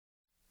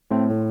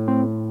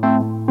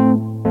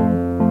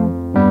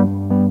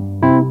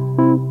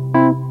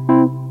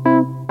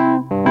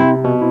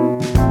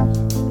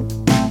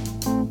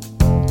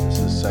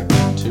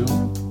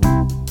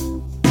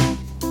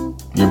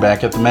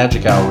back at the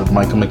Magic Hour with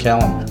Michael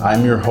McCallum.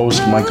 I'm your host,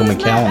 Michael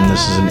McCallum.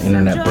 This is an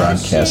internet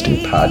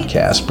broadcasting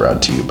podcast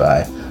brought to you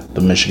by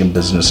the Michigan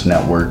Business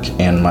Network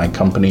and my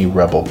company,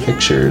 Rebel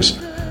Pictures.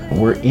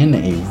 We're in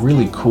a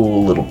really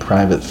cool little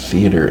private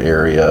theater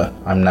area.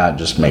 I'm not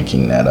just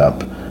making that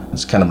up.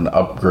 It's kind of an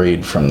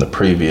upgrade from the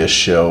previous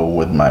show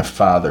with my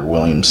father,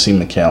 William C.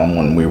 McCallum,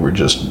 when we were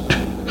just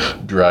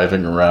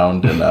driving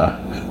around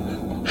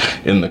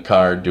in the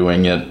car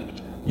doing it,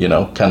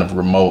 kind of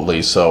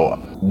remotely.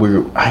 So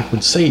I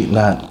would say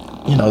that,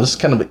 this is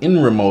kind of an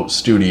in-remote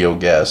studio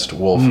guest,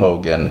 Wulf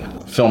Hogan,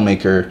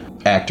 filmmaker,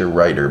 actor,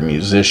 writer,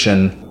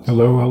 musician.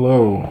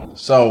 Hello.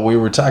 So we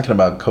were talking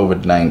about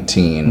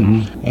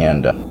COVID-19,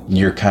 and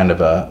you're kind of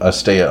a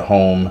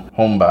stay-at-home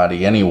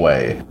homebody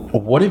anyway.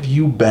 What have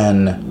you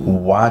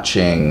been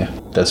watching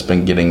that's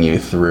been getting you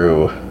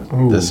through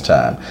this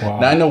time?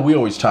 Wow. Now, I know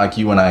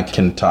you and I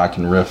can talk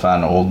and riff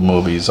on old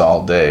movies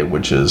all day,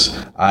 which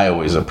is I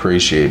always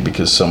appreciate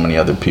because so many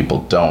other people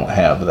don't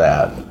have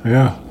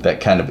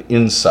that kind of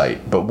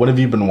insight. But what have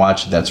you been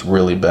watching that's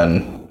really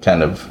been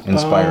kind of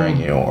inspiring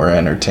you or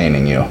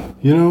entertaining you?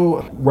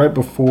 Right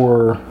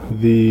before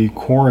the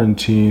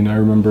quarantine, I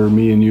remember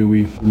me and you,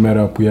 we met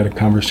up, we had a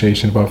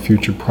conversation about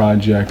future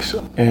projects.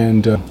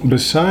 And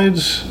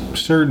besides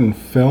certain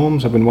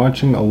films, I've been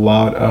watching a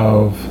lot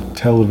of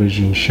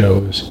television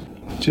shows.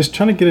 Just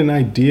trying to get an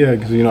idea,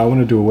 because, I want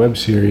to do a web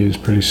series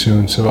pretty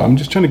soon. So I'm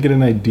just trying to get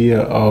an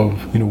idea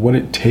of, what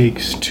it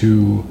takes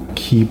to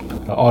keep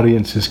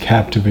audiences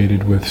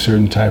captivated with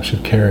certain types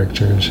of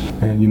characters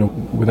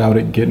and, without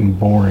it getting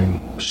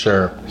boring.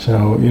 Sure.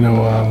 So,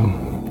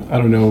 I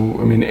don't know.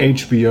 I mean,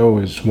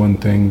 HBO is one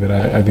thing that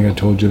I think I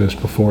told you this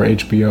before.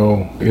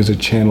 HBO is a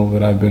channel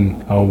that I've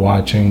been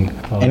watching.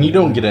 And you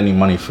don't get any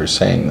money for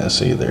saying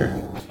this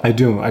either. I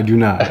do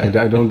not.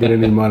 I don't get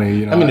any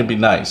money. I mean, it'd be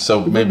nice.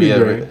 So maybe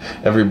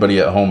everybody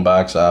at home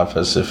box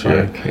office, if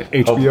you're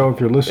HBO,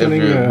 if you're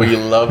listening, we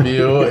love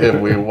you. If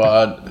we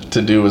want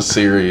to do a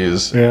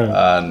series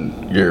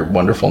on your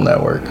wonderful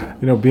network,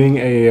 being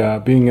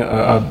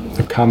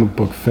a comic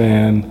book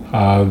fan,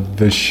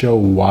 the show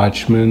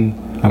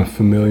Watchmen. I'm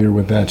familiar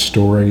with that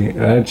story.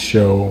 That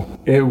show,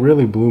 it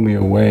really blew me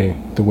away.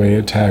 The way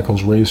it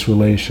tackles race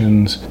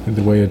relations,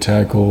 the way it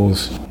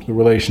tackles the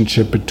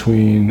relationship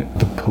between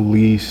the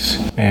police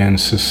and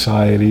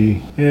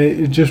society.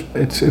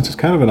 It's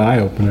kind of an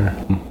eye-opener.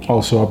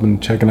 Also, I've been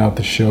checking out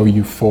the show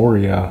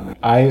Euphoria.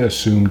 I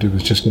assumed it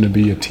was just going to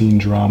be a teen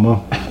drama,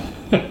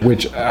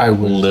 which I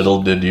was...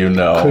 Little did you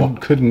know.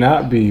 Could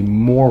not be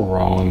more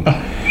wrong.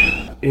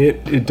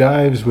 It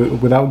dives,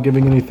 without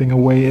giving anything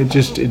away,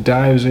 it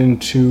dives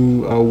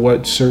into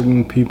what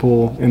certain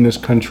people in this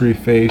country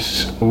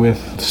face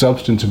with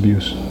substance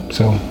abuse.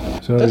 So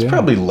that's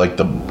probably like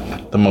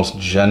the most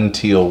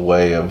genteel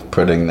way of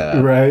putting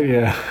that. Right,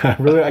 yeah.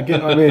 Really, I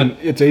mean,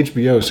 it's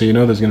HBO, so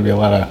there's going to be a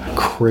lot of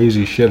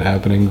crazy shit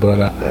happening, but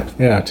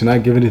to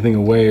not give anything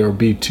away or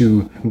be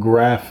too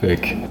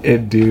graphic,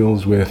 it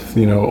deals with,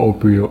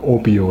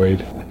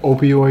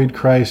 opioid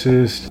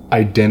crisis,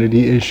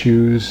 identity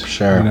issues,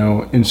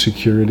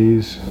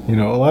 insecurities, a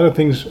lot of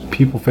things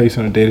people face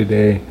on a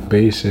day-to-day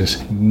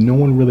basis, no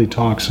one really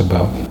talks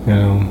about,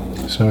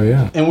 so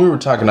yeah. And we were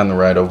talking on the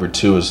ride over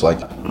too, is like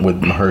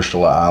with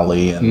Mahershala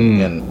Ali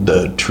and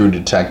the True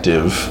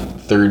Detective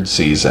third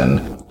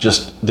season.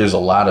 Just there's a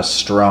lot of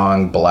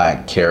strong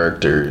black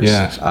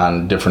characters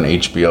on different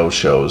HBO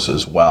shows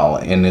as well.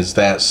 And is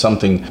that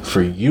something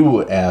for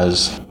you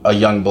as a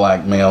young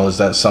black male? Is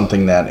that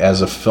something that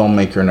as a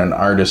filmmaker and an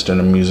artist and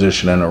a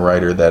musician and a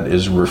writer that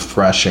is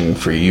refreshing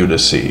for you to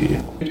see?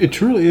 It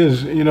truly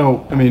is.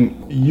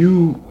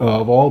 You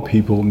of all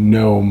people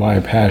know my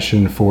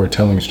passion for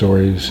telling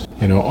stories,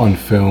 on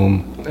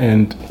film.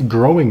 And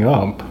growing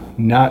up,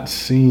 not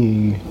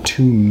seeing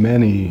too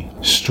many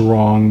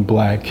strong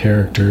black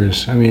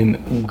characters. I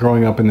mean,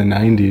 growing up in the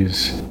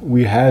 90s,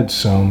 we had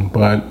some,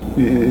 but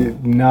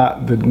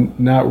not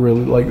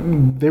really, like,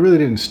 they really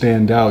didn't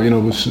stand out. It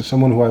was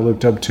someone who I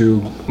looked up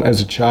to as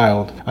a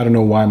child. I don't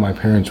know why my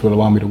parents would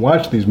allow me to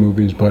watch these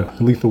movies, but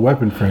the Lethal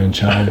Weapon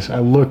franchise, I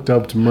looked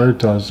up to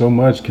Murtaugh so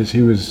much because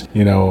he was,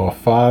 a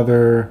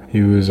father,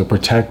 he was a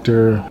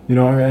protector,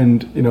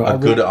 and, a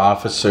good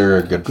officer,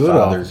 a good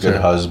father,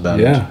 good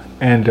husband. Yeah.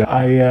 And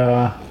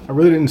I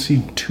really didn't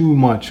see too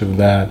much of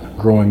that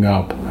growing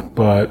up.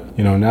 But,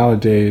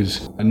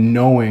 nowadays,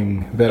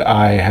 knowing that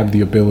I have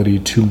the ability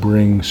to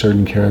bring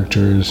certain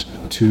characters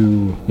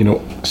to,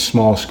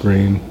 small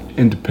screen,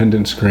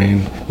 independent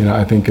screen,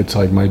 I think it's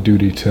like my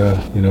duty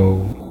to,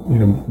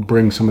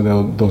 bring some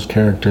of those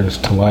characters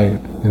to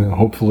light.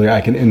 Hopefully I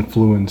can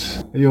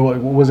influence.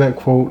 Like, what was that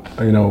quote?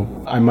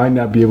 I might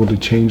not be able to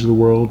change the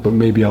world, but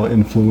maybe I'll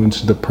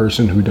influence the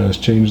person who does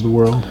change the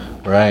world.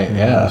 Right,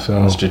 yeah. So,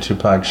 Mr.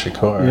 Tupac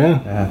Shakur.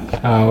 Yeah.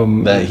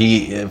 That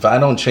if I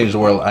don't change the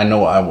world, I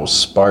know I will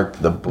spark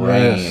the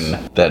brain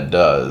that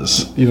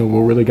does.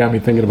 What really got me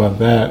thinking about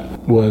that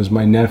was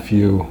my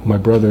nephew, my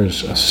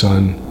brother's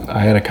son. I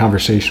had a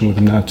conversation with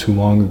him not too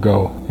long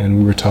ago, and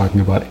we were talking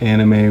about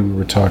anime, we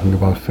were talking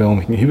about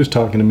film. He was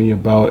talking to me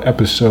about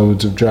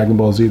episodes of Dragon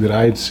Ball Z that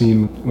I had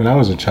seen when I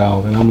was a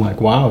child, and I'm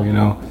like, wow, you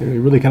know, it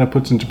really kind of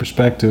puts into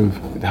perspective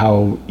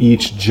how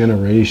each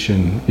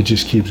generation, it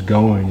just keeps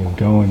going and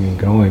going and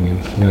going,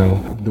 and, you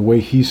know, the way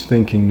he's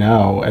thinking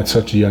now at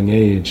such a young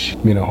age,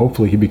 you know,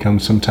 hopefully he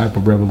becomes some type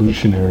of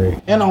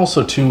revolutionary. And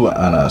also, too,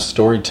 on a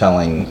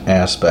storytelling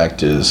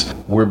aspect is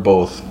we're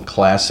both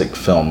classic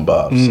film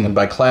buffs. And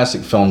by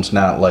classic films,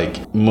 not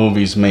like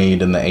movies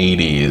made in the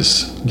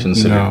 80s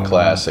considered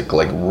classic,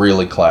 like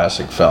really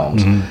classic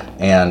films.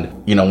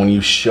 And, you know, when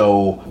you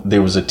show,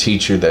 there was a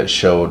teacher that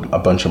showed a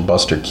bunch of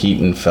Buster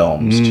Keaton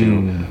films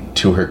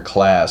to her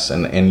class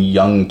and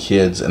young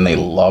kids, and they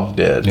loved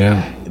it.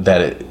 Yeah.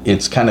 That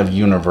it's kind of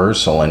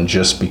universal, and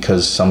just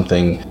because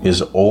something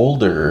is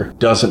older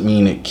doesn't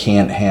mean it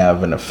can't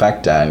have an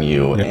effect on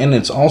you. Yeah. And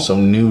it's also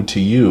new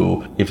to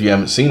you if you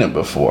haven't seen it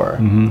before,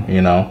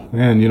 you know?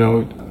 And, you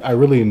know, I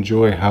really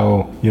enjoy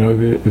how, you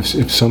know,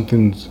 if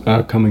something's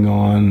coming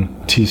on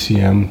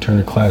TCM,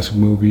 Turner Classic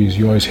Movies,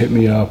 you always hit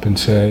me up and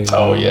say,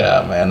 oh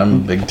yeah, man, I'm a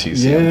big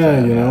TCM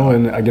fan. You know,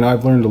 and you know,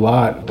 I've learned a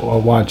lot while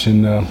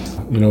watching,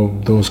 you know,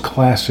 those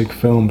classic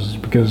films,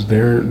 because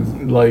they're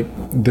like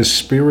the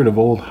spirit of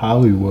old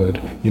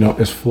Hollywood. You know,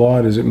 as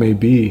flawed as it may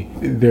be,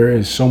 there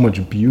is so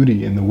much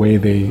beauty in the way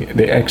they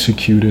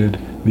executed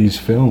these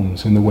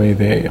films and the way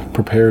they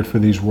prepared for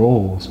these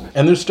roles.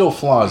 And there's still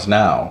flaws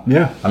now.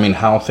 Yeah. I mean,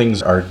 how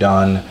things are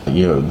done,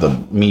 you know, the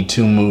Me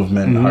Too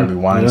movement, Harvey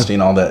Weinstein,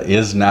 all that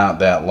is not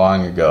that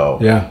long ago.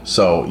 Yeah.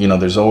 So, you know,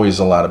 there's always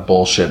a lot of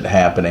bullshit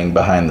happening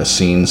behind the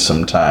scenes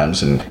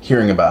sometimes, and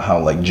hearing about how,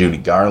 like, Judy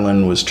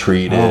Garland was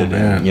treated,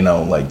 and, you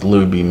know, like,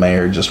 Louis B.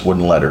 Mayer just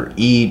wouldn't let her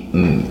eat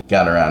and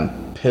got her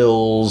on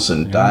pills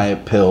and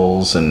diet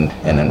pills and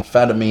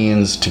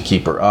amphetamines to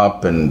keep her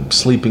up, and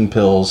sleeping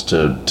pills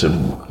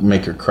to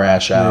make her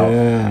crash out.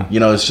 Yeah.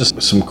 You know, it's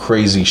just some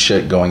crazy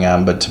shit going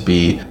on, but to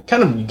be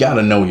kind of, you got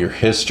to know your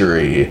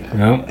history.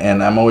 Yeah.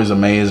 And I'm always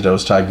amazed. I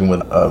was talking with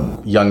a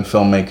young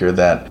filmmaker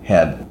that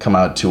had come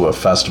out to a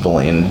festival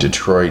in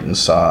Detroit and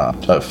saw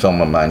a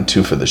film of mine,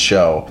 too, for the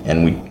show,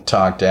 and we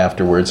talked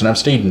afterwards, and I've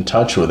stayed in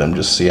touch with him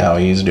just to see how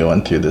he's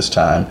doing through this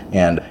time.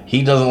 And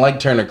he doesn't like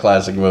Turner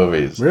Classic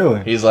Movies.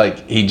 Really? He's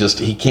like,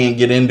 he can't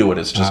get into it.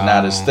 It's just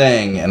not his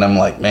thing. And I'm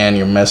like, man,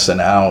 you're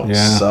missing out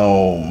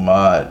so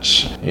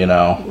much, you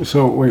know?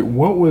 So wait,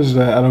 what was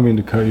that? I don't mean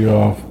to cut you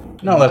off.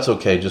 No, that's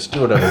okay. Just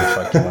do whatever the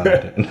fuck you want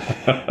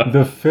to do.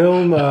 The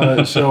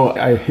film, so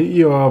I hit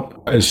you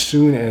up as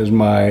soon as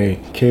my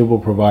cable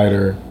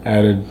provider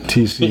added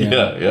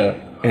TCM. Yeah.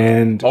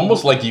 And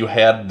almost like you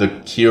had the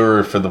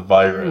cure for the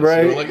virus.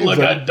 Right. You're like, look,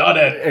 I've done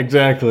it.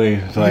 Exactly.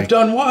 It's like, you've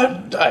done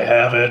what? I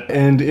have it.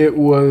 And it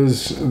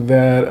was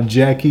that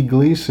Jackie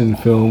Gleason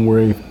film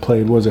where he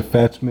played, was it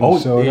Fats,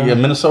 Minnesota? Oh, yeah,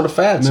 Minnesota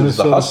Fats. It was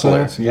The Hustler.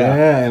 Fats.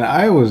 Yeah, and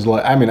I was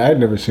like, I mean, I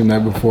had never seen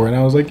that before, and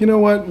I was like, you know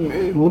what?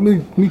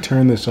 Let me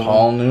turn this on.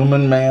 Paul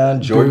Newman,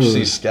 man. George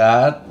C.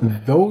 Scott.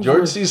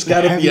 George C.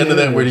 Scott at the end of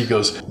that where he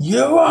goes,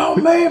 you owe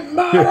me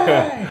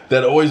money.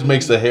 That always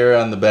makes the hair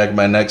on the back of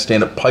my neck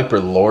stand up. Piper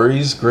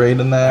Laurie's great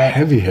in that.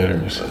 Heavy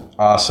hitters.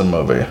 Awesome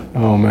movie.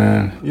 Oh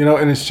man, you know,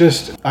 and it's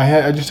just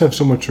I just have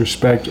so much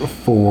respect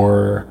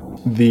for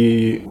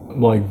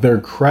their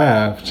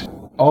craft.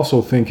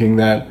 Also thinking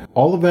that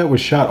all of that was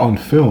shot on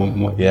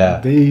film. Like,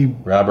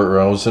 Robert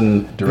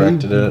Rosen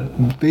directed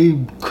it. They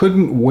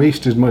couldn't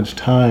waste as much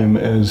time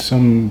as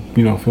some,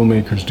 you know,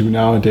 filmmakers do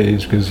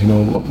nowadays, because, you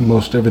know,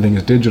 most everything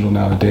is digital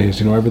nowadays.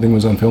 You know, everything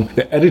was on film.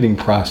 The editing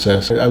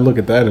process, I look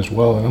at that as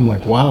well, and I'm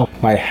like, wow,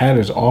 my hat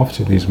is off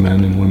to these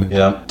men and women.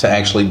 Yeah, to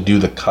actually do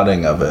the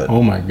cutting of it.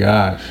 Oh my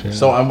gosh. Yeah.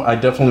 So I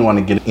definitely want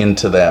to get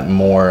into that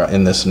more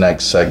in this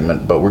next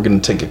segment, but we're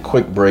going to take a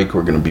quick break.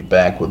 We're going to be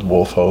back with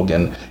Wulf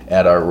Hogan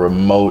at our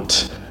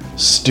remote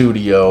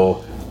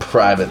studio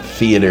private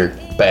theater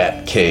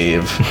bat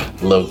cave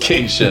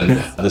location.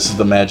 This is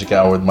the Magic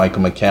Hour with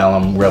Michael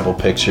McCallum, Rebel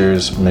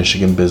Pictures,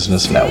 Michigan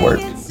Business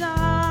Network.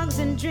 Songs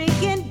and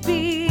drinking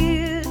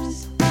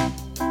beers,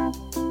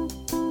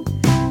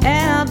 and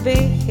I'll be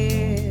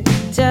here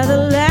till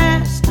the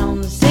last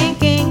on the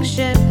sinking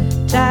ship,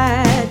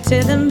 tied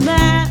to the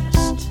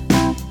mast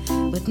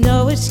with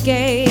no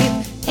escape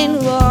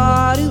in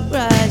water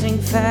rising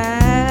fast.